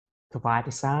To find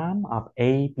the sum of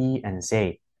A, B, and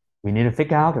C, we need to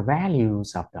figure out the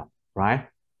values of them, right?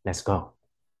 Let's go.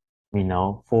 We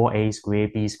know 4A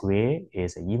squared B squared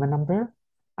is an even number,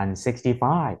 and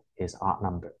 65 is odd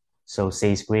number. So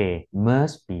C squared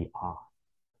must be odd.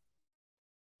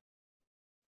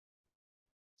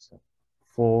 So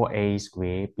 4A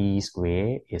squared B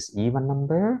squared is even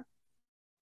number.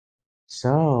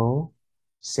 So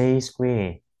C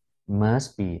squared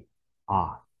must be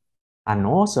odd. And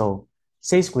also,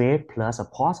 C squared plus a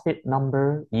positive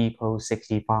number equals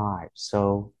 65.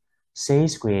 So C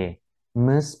squared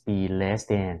must be less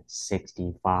than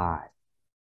 65.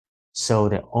 So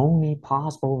the only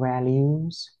possible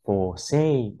values for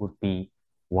C would be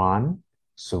 1,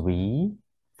 3,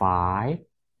 5,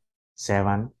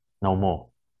 7, no more.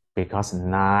 Because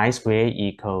 9 squared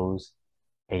equals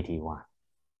 81,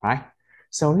 right?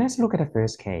 So let's look at the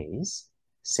first case.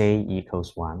 C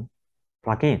equals 1.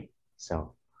 Plug in.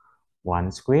 So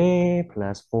 1 squared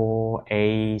plus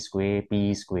 4A squared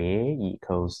B squared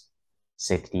equals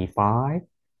 65.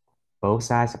 Both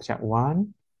sides subtract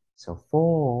 1. So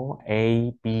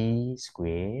 4AB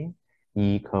squared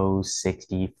equals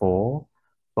 64.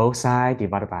 Both sides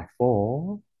divided by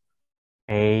 4.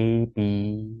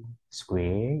 AB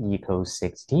squared equals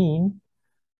 16.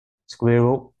 Square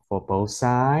root for both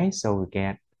sides. So we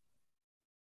get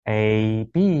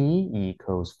AB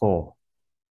equals 4.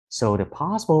 So the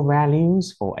possible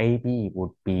values for AB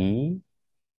would be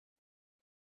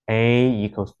A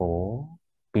equals 4,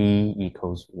 B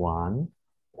equals 1,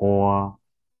 or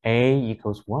A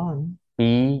equals 1,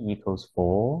 B equals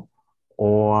 4,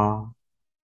 or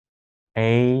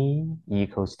A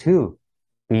equals 2,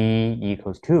 B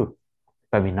equals 2.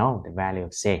 But we know the value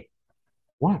of C,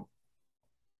 1.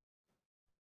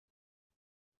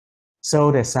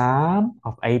 So the sum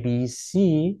of A, B,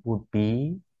 C would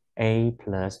be A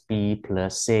plus B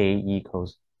plus C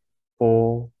equals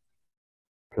 4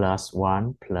 plus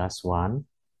 1 plus 1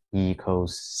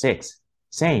 equals 6.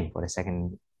 Same for the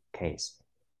second case.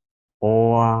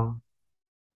 Or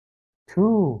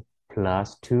 2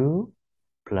 plus 2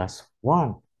 plus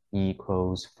 1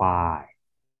 equals 5.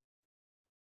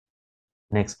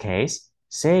 Next case,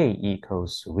 C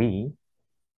equals 3.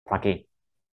 Plug in.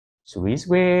 3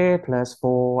 squared plus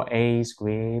 4A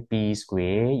squared B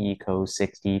squared equals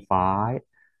 65.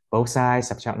 Both sides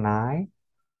subtract 9.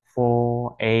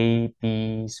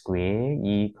 4AB squared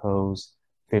equals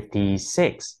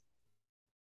 56.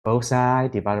 Both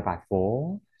sides divided by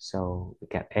 4. So we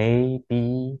get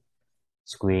AB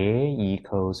squared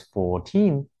equals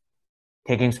 14.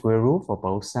 Taking square root for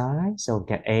both sides. So we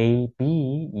get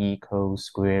AB equals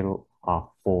square root of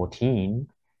 14.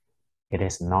 It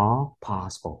is not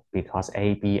possible because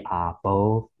AB are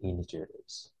both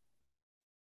integers.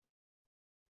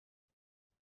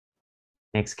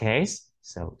 Next case.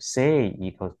 So C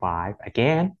equals 5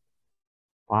 again.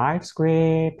 5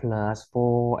 squared plus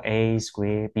 4A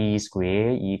squared B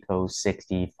squared equals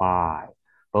 65.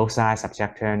 Both sides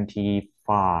subtract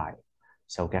 25.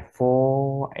 So get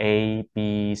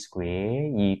 4AB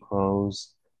squared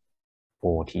equals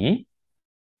 40.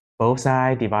 Both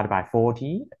sides divided by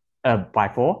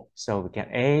 4. So we get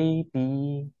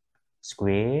AB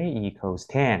squared equals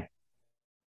 10.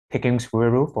 Taking square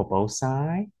root for both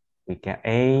sides, we get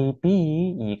AB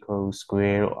equals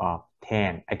square root of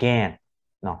 10. Again,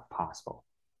 not possible,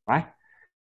 right?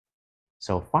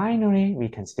 So finally, we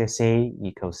can still say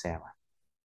equals 7.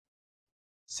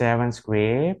 7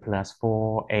 squared plus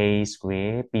 4A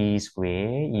squared B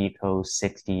squared equals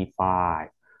 65.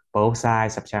 Both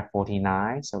sides subtract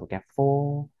 49, so we get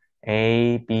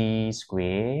 4AB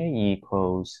squared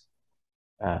equals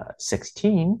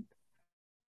 16.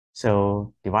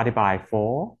 So divided by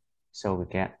 4, so we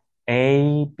get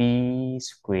AB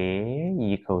squared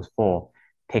equals 4.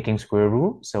 Taking square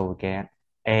root, so we get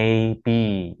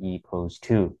AB equals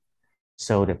 2.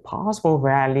 So the possible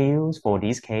values for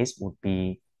this case would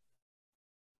be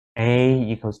A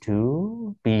equals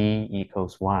 2, B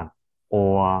equals 1,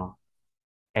 or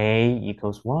A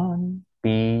equals 1,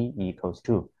 B equals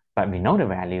 2. But we know the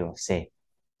value of C,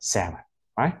 7,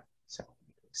 right? So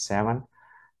 7.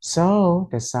 So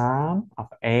the sum of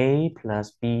A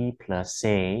plus B plus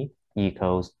C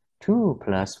equals 2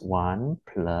 plus 1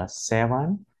 plus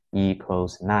 7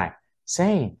 equals 9.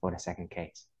 Same for the second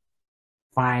case.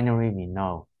 Finally, we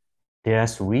know there are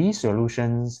 3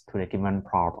 solutions to the given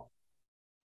problem.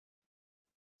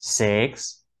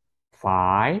 6,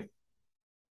 5,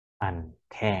 and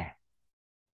 10.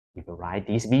 If you like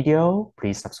this video,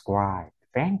 please subscribe.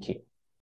 Thank you.